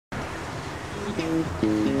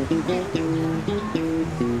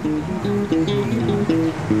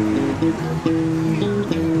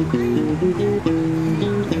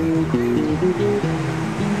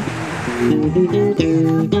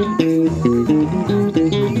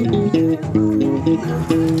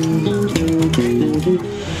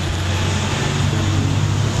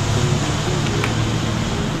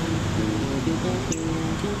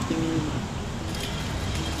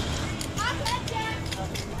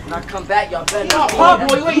When I come back, y'all better not Pop,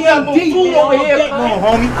 boy, you got deep food over here. Come on,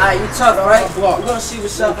 homie. Alright, you tough, alright? We're gonna see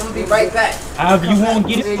what's up. I'm gonna be right back. However you want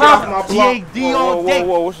to get it poppin', my block. GAD all day.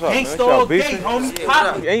 Whoa, what's up, Gangsta all day,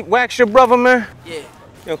 homie. You ain't wax your brother, man? Yeah.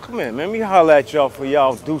 Yo, come here, man. Let me holler at y'all for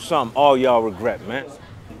y'all do something all y'all regret, man.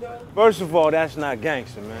 First of all, that's not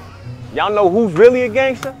gangster, man. Y'all know who's really a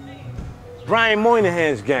gangster? Brian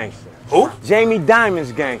Moynihan's gangster. Who? Jamie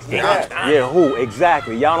Dimon's gangster. Yeah, who?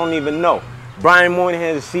 Exactly. Y'all don't even know. Brian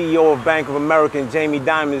Moynihan is the CEO of Bank of America and Jamie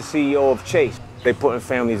Dimon is the CEO of Chase. They putting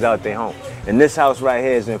families out their home. And this house right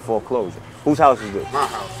here is in foreclosure. Whose house is this? My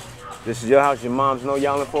house. This is your house? Your moms know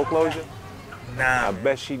y'all in foreclosure? Nah. I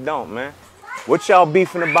bet she don't, man. What y'all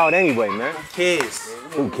beefing about anyway, man? Kids.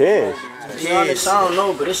 Who cares? To be honest, I don't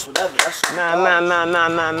know, but it's whatever. That's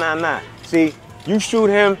Nah. See, you shoot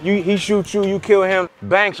him, he shoots you, you kill him.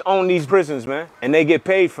 Banks own these prisons, man, and they get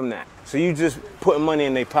paid from that. So you just putting money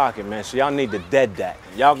in their pocket, man, so y'all need to dead that.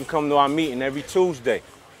 Y'all can come to our meeting every Tuesday.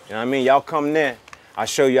 You know what I mean? Y'all come there, I'll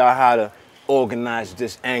show y'all how to organize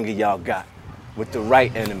this anger y'all got with the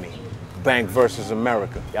right enemy, bank versus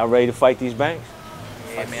America. Y'all ready to fight these banks?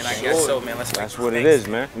 Yeah, man, I guess so, man. Let's That's what it is,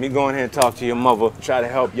 man. Let me go in here and talk to your mother, try to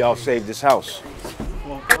help y'all save this house.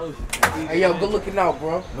 Hey, yo, good looking out,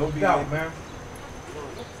 bro. No doubt, man.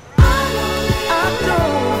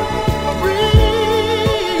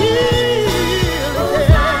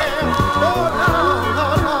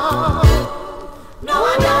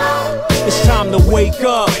 It's time to wake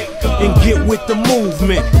up and get with the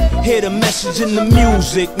movement. Hear the message in the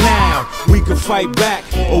music now. We can fight back,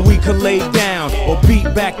 or we can lay down, or beat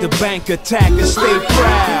back the bank attack and stay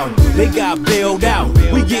proud. They got bailed out,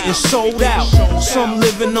 we getting sold out. Some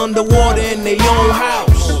living underwater in their own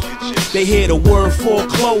house. They hear the word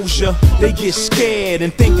foreclosure, they get scared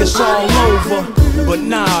and think it's all over. But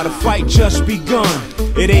nah, the fight just begun.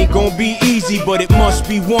 It ain't gonna be easy, but it must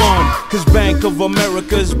be won. Cause Bank of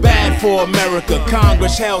America's bad for America.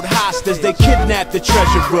 Congress held hostage, they kidnapped the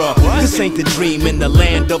treasurer. This ain't the dream in the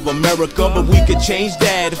land of America, but we could change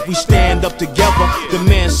that if we stand up together.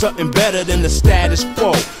 Demand something better than the status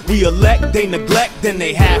quo. We elect, they neglect, then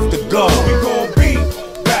they have to go. We gon'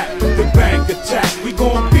 beat back the bank attack. We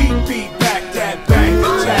gon' beat back that bank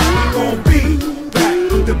attack. We gon' beat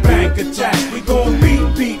back the bank attack. We gon'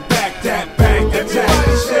 beat back that bank attack.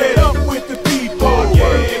 Set up with the people,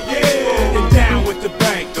 yeah, and down with the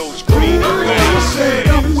bank. Those greedy banks. Set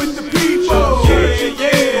up with the people,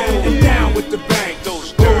 yeah, and down with the bank.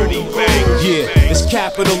 Those dirty banks. Yeah, it's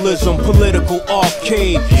capitalism, political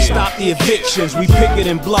arcade. Stop the evictions, we picket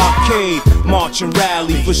and blockade. March and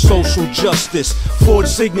rally for social justice. Forged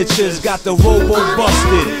signatures, got the robo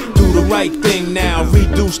busted. Do the right thing now,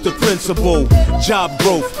 reduce the principle. Job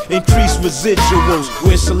growth, increase residuals.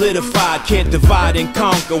 We're solidified, can't divide and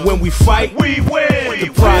conquer. When we fight, we win.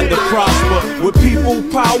 The pride to prosper. With people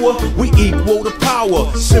power, we equal the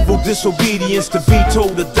power. Civil disobedience to veto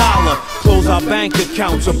the dollar. Close our bank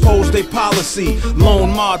accounts, oppose their policy.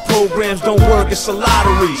 Loan mod programs don't work, it's a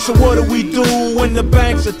lottery. So what do we do when the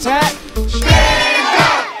banks attack? Stand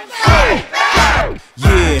up, fight back!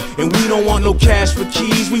 Yeah, and we don't want no cash for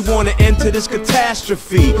keys. We want to enter this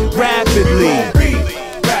catastrophe rapidly. We gon'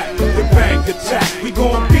 beat back the bank attack. We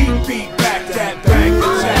gon' beat back that bank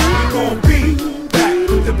attack. We gon' beat back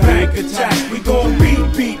the bank attack. We gon'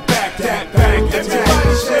 beat back that bank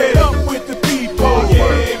attack. Set up with the people,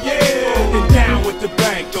 yeah, and down with the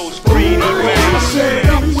bank. Those greedy banks. Set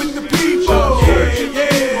up with the people,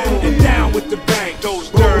 yeah, and down with the bank. Those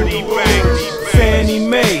dirty banks. Fannie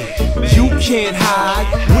Mae, you can't hide.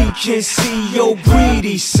 We can see your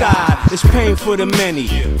greedy side. It's pain for the many,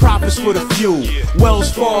 profits for the few.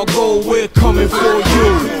 Wells Fargo, we're coming for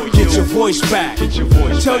you. Get your voice back,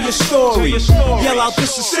 tell your story. Yell out,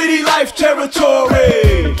 this is city life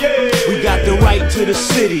territory. We got the right to the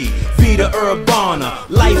city. Vida Urbana,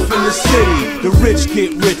 life in the city. The rich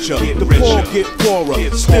get richer, the poor get poorer.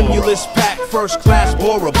 Stimulus pack, first class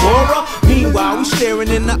Bora Bora. Meanwhile, we staring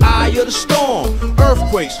in the eye of the storm.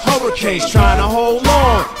 Earthquakes, hurricanes, trying to hold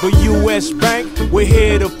on. But US Bank, we're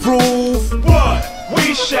here to prove what?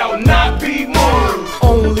 We shall not be moved.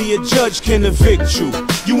 Only a judge can evict you.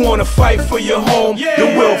 You wanna fight for your home,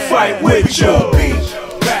 then we'll fight with you.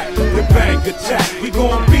 Beat back the bank attack. We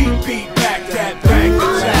gon' beat back that bank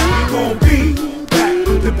attack. We gon' beat back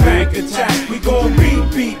the bank attack. We gon'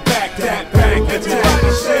 beat back that bank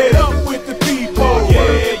attack. Set up with the people,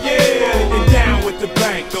 yeah, and down with the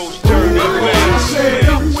bank. Those dirty banks. Set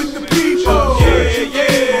up with the people,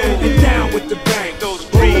 yeah, and down with the bank. Those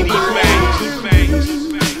greedy banks.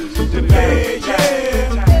 The bank,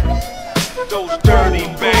 those dirty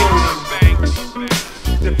banks.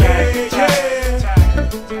 The bank,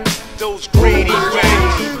 those greedy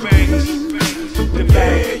banks. The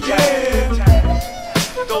bank,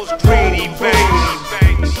 those greedy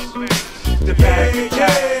banks. The bank,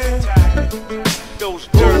 those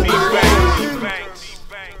dirty